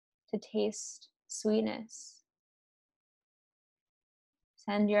 to taste sweetness.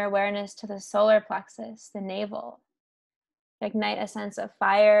 Send your awareness to the solar plexus, the navel. Ignite a sense of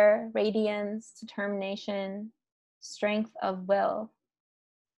fire, radiance, determination, strength of will,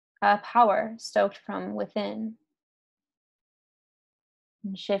 a power stoked from within.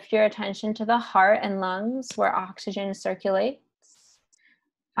 And shift your attention to the heart and lungs where oxygen circulates.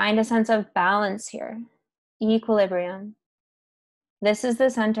 Find a sense of balance here, equilibrium. This is the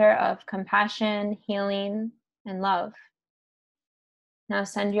center of compassion, healing, and love. Now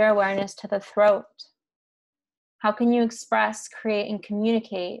send your awareness to the throat. How can you express, create, and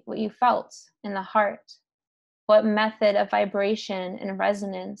communicate what you felt in the heart? What method of vibration and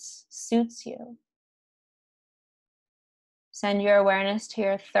resonance suits you? Send your awareness to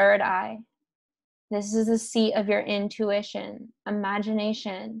your third eye. This is the seat of your intuition,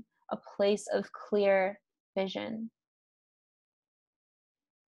 imagination, a place of clear vision.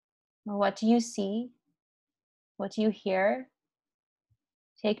 What do you see? What do you hear?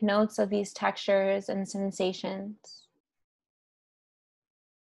 Take notes of these textures and sensations.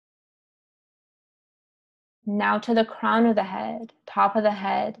 Now to the crown of the head, top of the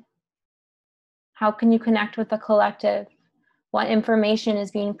head. How can you connect with the collective? What information is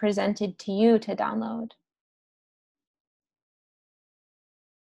being presented to you to download?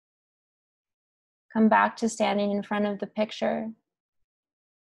 Come back to standing in front of the picture.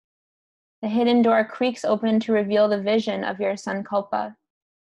 The hidden door creaks open to reveal the vision of your sankalpa,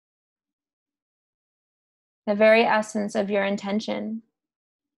 the very essence of your intention.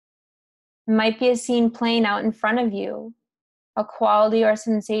 It might be a scene playing out in front of you, a quality or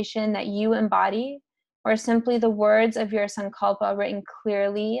sensation that you embody, or simply the words of your sankalpa written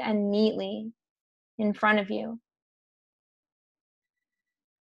clearly and neatly in front of you.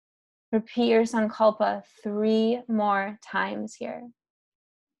 Repeat your sankalpa 3 more times here.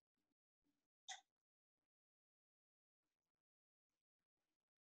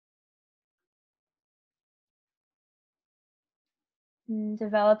 And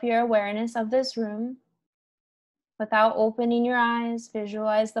develop your awareness of this room. Without opening your eyes,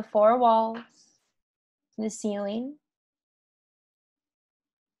 visualize the four walls, the ceiling,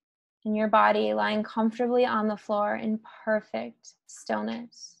 and your body lying comfortably on the floor in perfect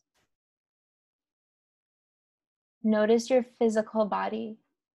stillness. Notice your physical body.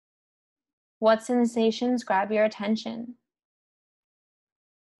 What sensations grab your attention?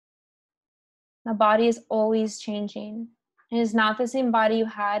 The body is always changing. It is not the same body you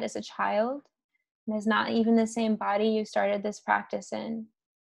had as a child. It is not even the same body you started this practice in.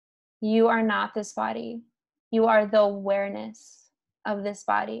 You are not this body. You are the awareness of this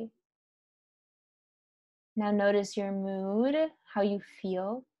body. Now notice your mood, how you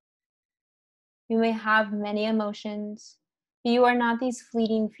feel. You may have many emotions, but you are not these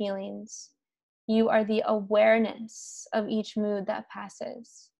fleeting feelings. You are the awareness of each mood that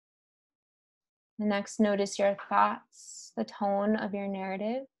passes. Next, notice your thoughts, the tone of your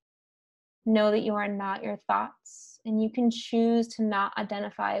narrative. Know that you are not your thoughts, and you can choose to not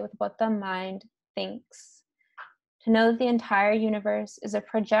identify with what the mind thinks. To know that the entire universe is a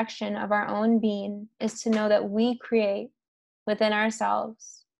projection of our own being is to know that we create within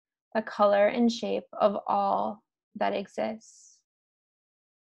ourselves the color and shape of all that exists.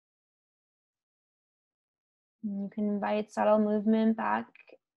 And you can invite subtle movement back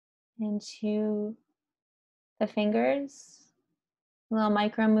into the fingers, a little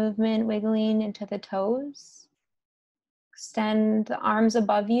micro movement wiggling into the toes. Extend the arms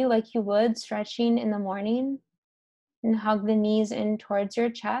above you like you would stretching in the morning, and hug the knees in towards your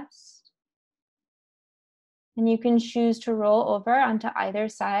chest. And you can choose to roll over onto either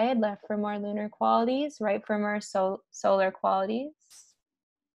side, left for more lunar qualities, right for more solar qualities.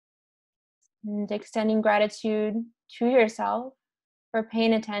 And extending gratitude to yourself for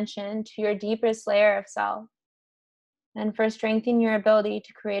paying attention to your deepest layer of self, and for strengthening your ability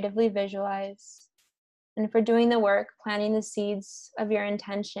to creatively visualize, and for doing the work, planting the seeds of your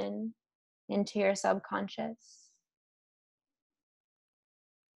intention into your subconscious.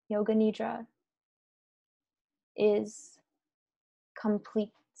 Yoga Nidra is complete.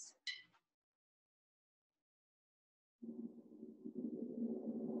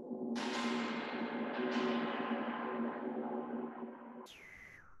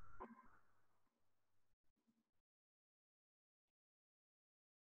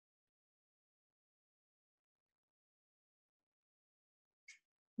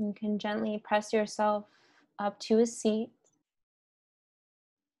 You can gently press yourself up to a seat.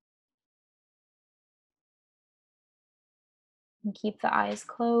 And keep the eyes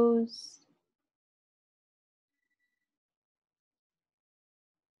closed.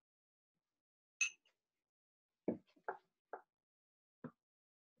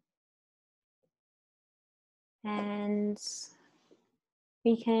 And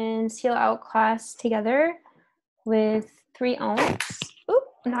we can seal out class together with 3 ohms. Oop,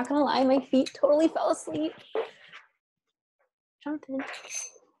 I'm not gonna lie, my feet totally fell asleep. Jumped in.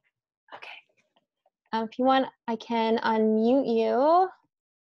 Okay. If you want, I can unmute you.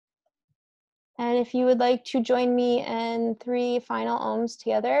 And if you would like to join me in 3 final ohms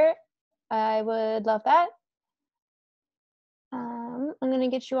together, I would love that. I'm gonna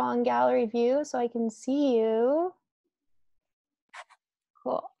get you on gallery view so I can see you.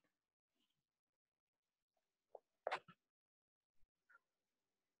 Cool.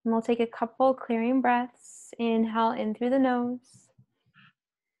 And we'll take a couple clearing breaths. Inhale in through the nose.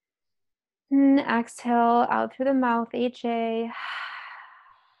 And exhale out through the mouth, HA.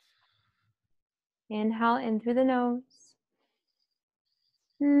 Inhale in through the nose.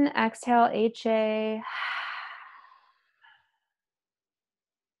 And exhale, HA.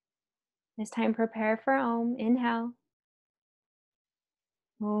 This time prepare for Om. Inhale.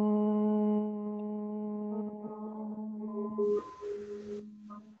 Om.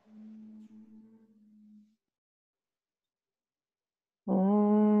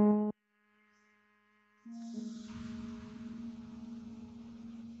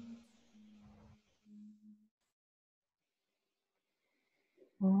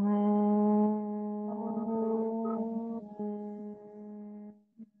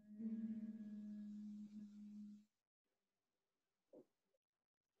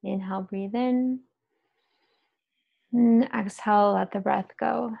 Inhale, breathe in. And exhale, let the breath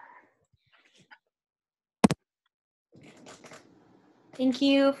go. Thank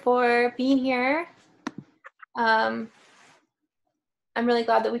you for being here. I'm really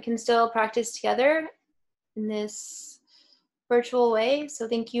glad that we can still practice together in this virtual way. So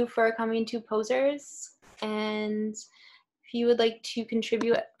thank you for coming to Poseurs. And if you would like to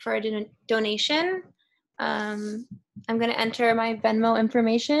contribute for a donation, I'm going to enter my Venmo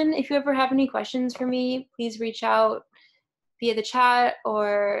information. If you ever have any questions for me, please reach out via the chat,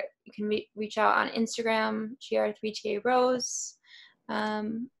 or you can reach out on Instagram, gr3tarose.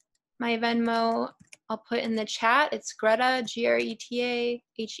 My Venmo, I'll put in the chat. It's Greta, GretaHeller.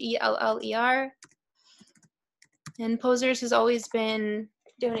 And Poseurs has always been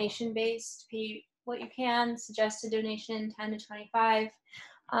donation-based. Pay what you can, suggested donation 10 to 25.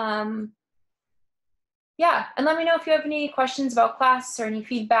 Yeah, and let me know if you have any questions about class or any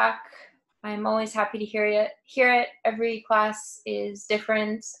feedback. I'm always happy to hear it. Every class is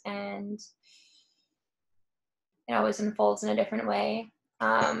different, and it always unfolds in a different way.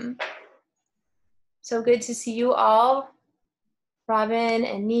 So good to see you all. Robin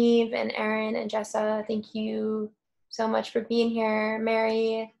and Neve and Erin and Jessa, thank you so much for being here.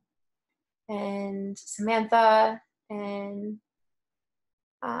 Mary and Samantha and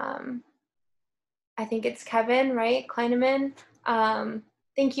I think it's Kevin, right? Kleineman.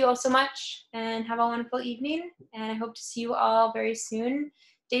 Thank you all so much, and have a wonderful evening. And I hope to see you all very soon.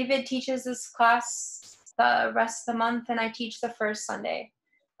 David teaches this class the rest of the month, and I teach the first Sunday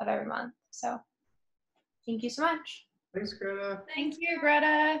of every month. So thank you so much. Thanks, Greta. Thank you,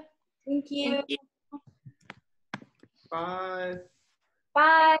 Greta. Thank you. Thank you. Bye.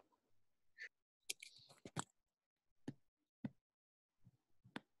 Bye.